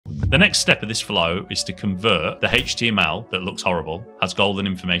The next step of this flow is to convert the HTML that looks horrible, has golden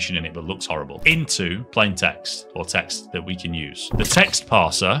information in it but looks horrible, into plain text or text that we can use. The text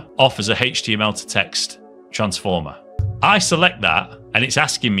parser offers a HTML to text transformer. I select that and it's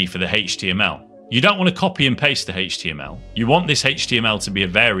asking me for the HTML. You don't want to copy and paste the HTML. You want this HTML to be a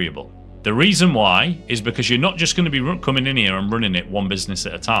variable. The reason why is because you're not just going to be coming in here and running it one business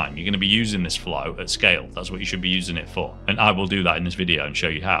at a time. You're going to be using this flow at scale. That's what you should be using it for. And I will do that in this video and show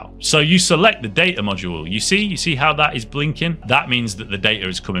you how. So you select the data module. You see how that is blinking? That means that the data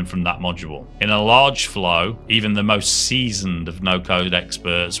is coming from that module. In a large flow, even the most seasoned of no-code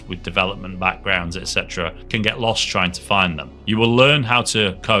experts with development backgrounds, etc., can get lost trying to find them. You will learn how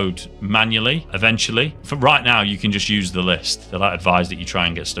to code manually eventually. For right now, you can just use the list. I don't advise that you try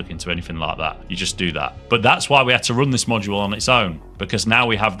and get stuck into anything like that. You just do that. But that's why we had to run this module on its own, because now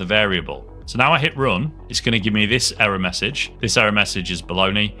we have the variable. So now I hit run, it's going to give me this error message. This error message is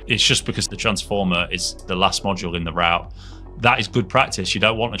baloney. It's just because the transformer is the last module in the route. That is good practice. You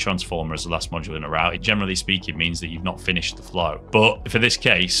don't want a transformer as the last module in a route. It, generally speaking, means that you've not finished the flow. But for this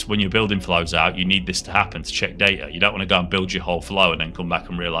case, when you're building flows out, you need this to happen to check data. You don't want to go and build your whole flow and then come back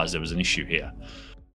and realize there was an issue here.